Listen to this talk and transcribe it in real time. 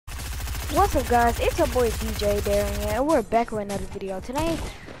What's up guys, it's your boy DJ Darren here, and we're back with another video. Today,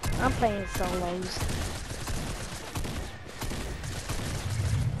 I'm playing solos.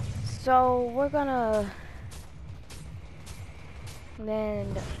 So, we're gonna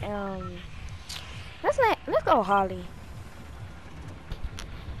then, let's go Holly.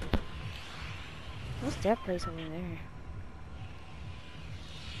 What's that place over there?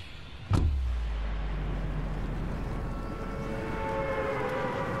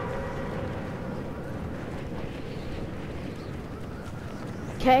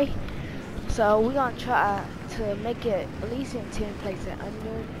 Okay, so we're gonna try to make it at least in 10 places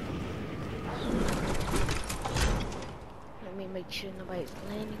under. Let me make sure nobody's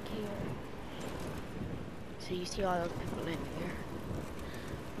landing here. So you see all those people landing here.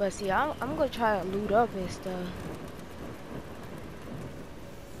 But see, I'm gonna try to loot up and stuff.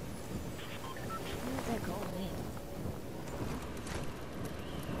 Where's that going in?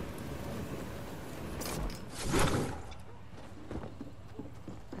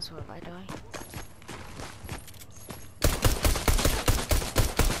 That's what if I die.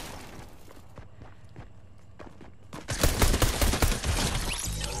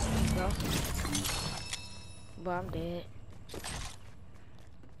 Bro. But I'm dead.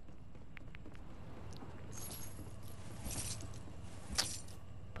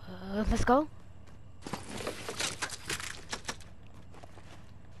 Let's go.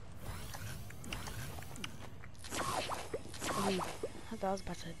 I thought I was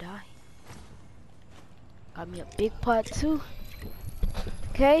about to die. Got me a big pot too.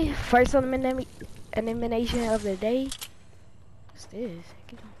 Okay, first elimination of the day. What's this?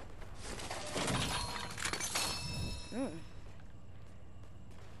 Get on.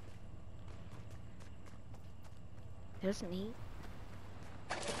 That's neat.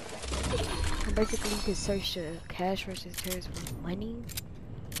 Basically, you can search the cash registers for money.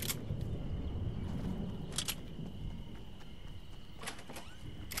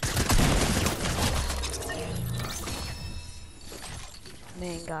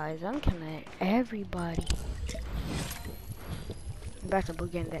 Man, guys, I'm killing everybody. I'm about to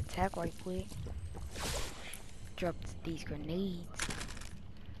begin that attack right quick. Drop these grenades.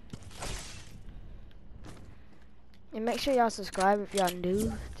 And make sure y'all subscribe if y'all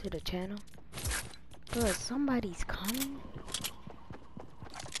new to the channel. But somebody's coming.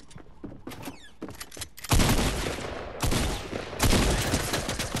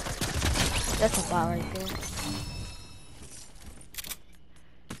 That's a bot right there.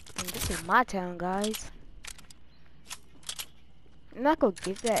 And this is my town, guys. I'm not gonna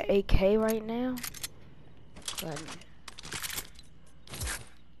get that AK right now.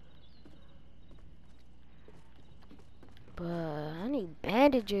 But I need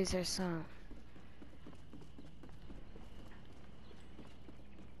bandages or something.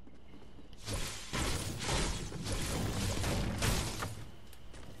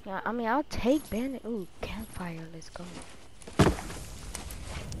 Yeah, I mean, I'll take bandage. Ooh, campfire. Let's go.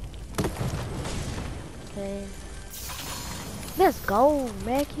 Okay. Let's go.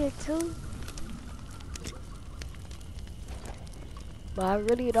 Mag here too. But I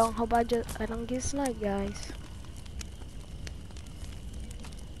really don't hope I don't get sniped, guys.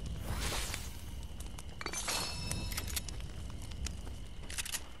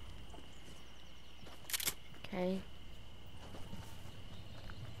 Okay.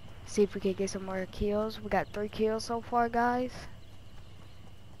 See if we can get some more kills. We got 3 kills so far, guys.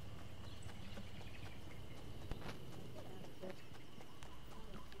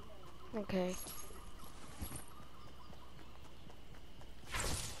 Okay.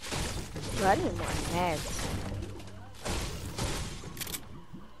 But I need more mags.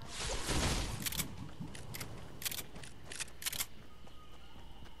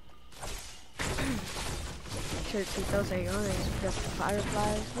 Sure, keep those ARs because the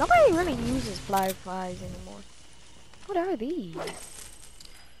fireflies. Nobody really uses fireflies anymore. What are these?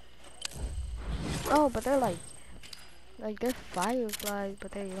 Oh, but they're like they're fireflies,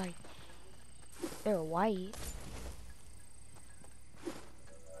 but they're white.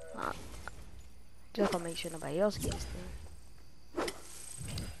 Just gonna make sure nobody else gets them.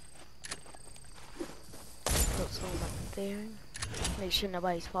 Put some up there. Make sure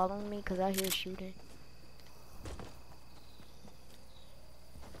nobody's following me, cause I hear shooting.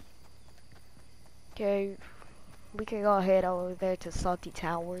 Okay, we can go ahead over there to Salty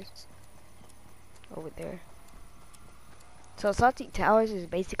Towers. Over there. So Salty Towers is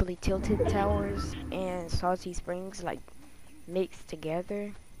basically Tilted Towers and Salty Springs like mixed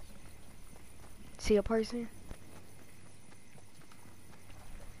together. See a person?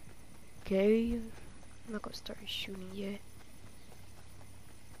 Okay, I'm not gonna start shooting yet.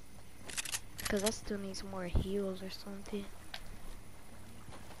 Cause I still need some more heals or something.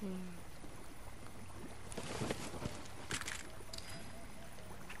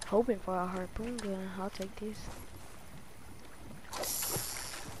 Hoping for a harpoon gun. I'll take this.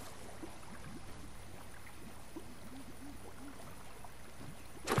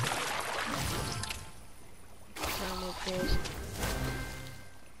 Normal fish.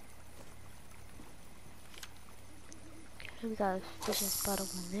 Okay, we got a fishing spot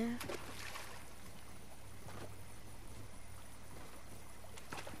over there.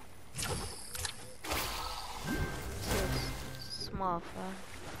 Small fry.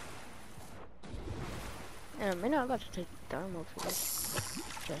 In a minute, I'm about to take thermal fish.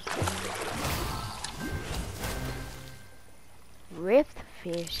 Just rift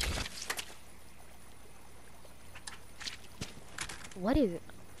fish. What is it?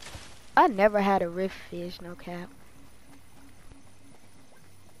 I never had a rift fish, no cap.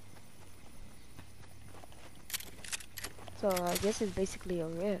 So I guess it's basically a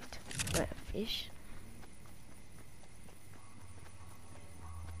rift, but a fish.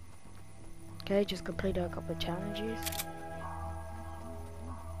 Okay, just completed a couple challenges.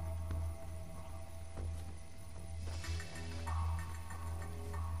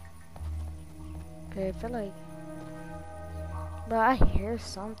 Okay, I feel like, but I hear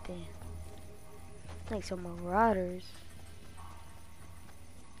something, like some marauders,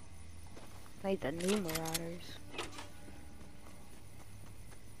 like the new marauders.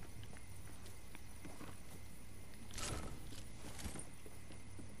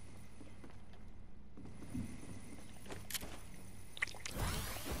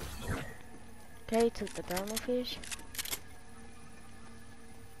 Okay, took the thermal fish.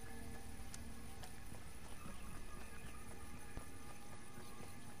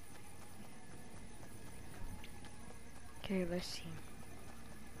 Okay, let's see.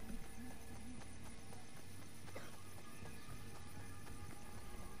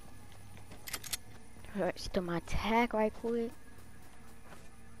 Alright, still my attack right quick.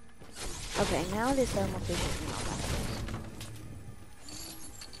 Okay, now this thermal fish is not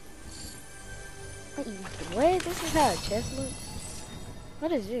what? This is how a chest looks?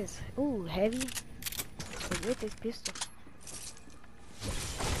 What is this? Ooh, heavy. With this pistol.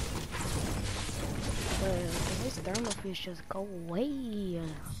 Can this thermal fish just go away?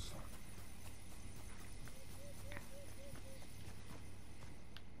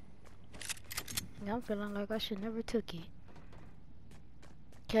 Now I'm feeling like I should never took it.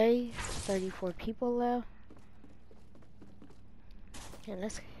 Okay, 34 people left. Okay,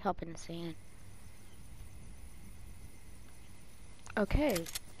 let's hop in the sand. Okay,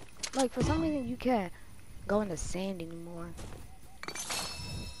 like for some reason you can't go in the sand anymore.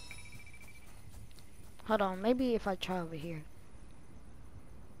 Hold on, maybe if I try over here.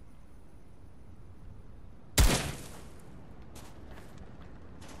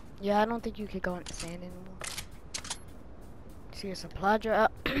 Yeah, I don't think you can go in the sand anymore. See a supply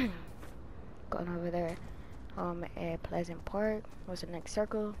drop. Going over there. At Pleasant Park. What's the next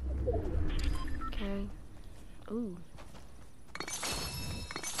circle? Okay. Ooh.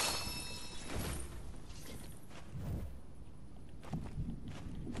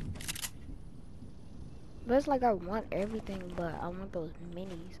 But it's like I want everything, but I want those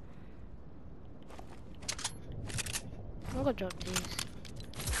minis. I'm gonna drop these.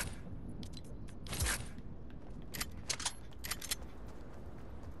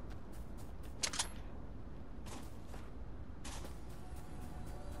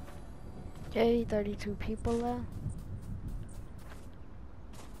 Okay, 32 people left.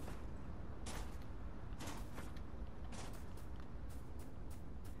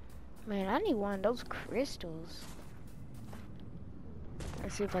 Man, I need one of those crystals.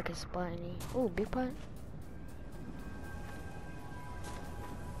 Let's see if I can spot any. Oh, big pot.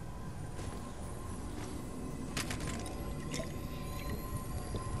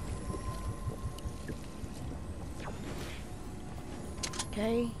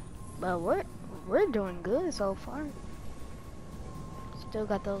 Okay, but we're doing good so far. Still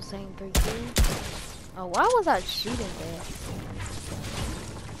got those same 3 kills. Oh, why was I shooting that?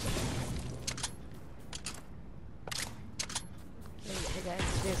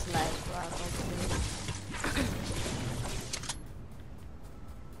 This last rock over there.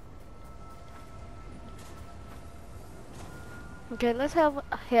 Okay, let's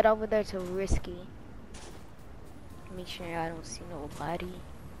head over there to Risky. Make sure I don't see nobody.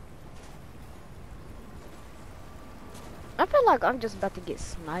 I feel like I'm just about to get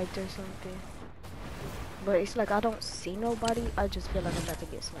sniped or something. But it's like I don't see nobody. I just feel like I'm about to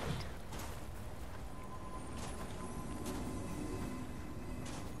get sniped.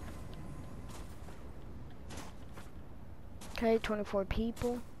 Okay, 24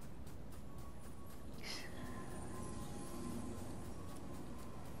 people.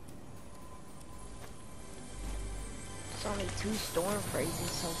 It's only 2 storm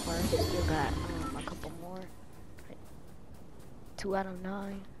phrases so far. Still got a couple more. 2 out of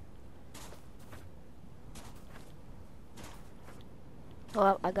 9.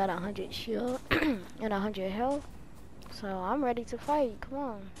 Well, I got 100 shield and 100 health. So I'm ready to fight. Come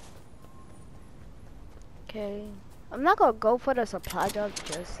on. Okay. I'm not gonna go for the supply drop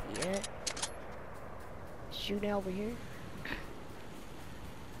just yet. Shooting over here.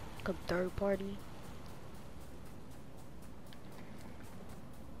 Come third party.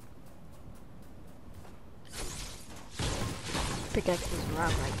 Pickaxe this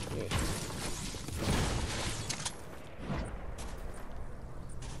rock like this.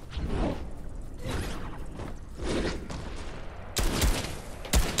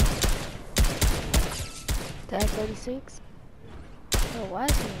 Tag 36. Oh, why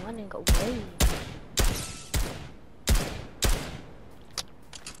is he running away?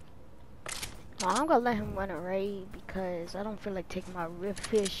 Well, I'm gonna let him run a raid because I don't feel like taking my rift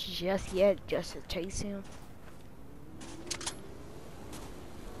fish just yet just to chase him.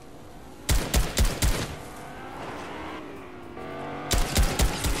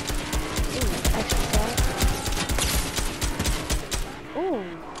 Ooh,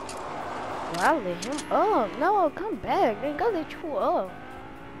 I let him up. No, come back. They gotta let you up.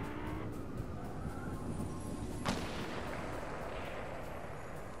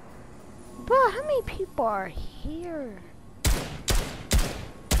 Bro, how many people are here?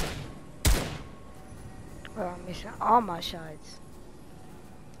 Oh, I'm missing all my shots.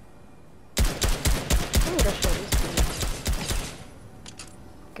 Let me go show this dude.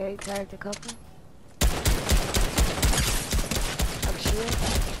 Okay, tagged a couple. Up shield.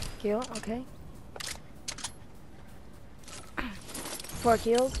 Kill, okay. 4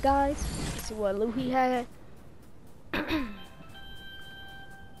 kills, guys. Let's see what loot he had.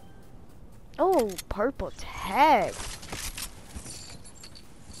 Oh, purple tag.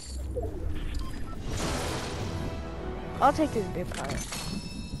 I'll take this big part.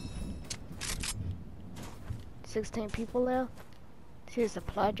 16 people left. Here's the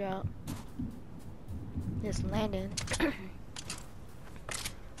supply drop. Just landing.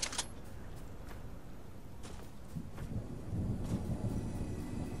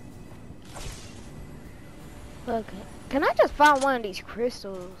 Okay. Can I just find one of these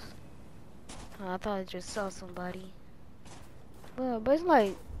crystals? Oh, I thought I just saw somebody. But it's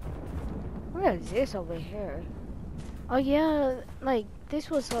like, what is this over here? Oh yeah, like this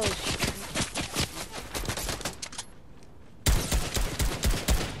was so.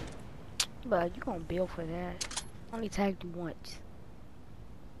 But you gonna bill for that? Only tagged you once.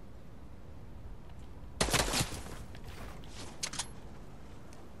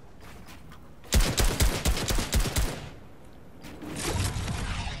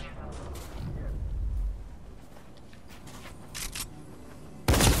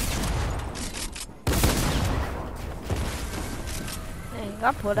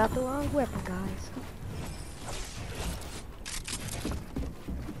 I pulled out the wrong weapon, guys.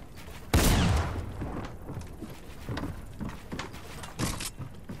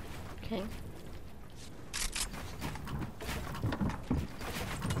 Okay.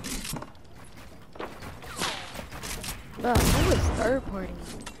 Bro, who was third party?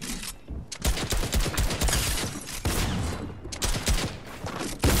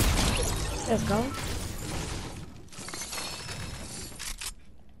 Let's go.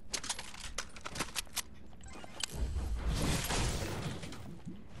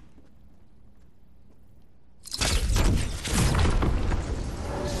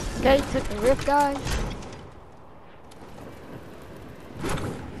 Okay, took the rift, guys.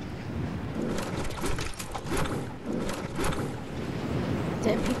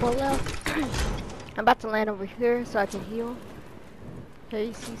 Ten people left. I'm about to land over here so I can heal. Here,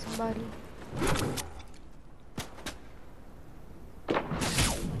 you see somebody? Oh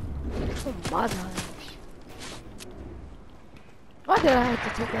my gosh. Why did I have to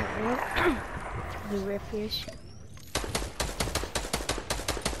take that rift? The rift fish.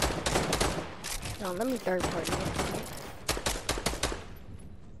 No, let me third party it.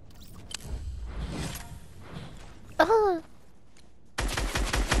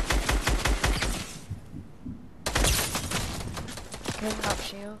 Okay, up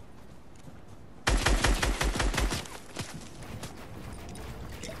shield.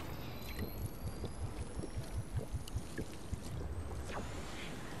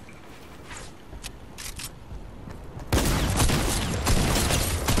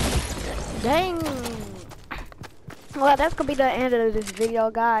 Dang! Well, that's gonna be the end of this video,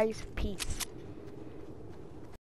 guys. Peace.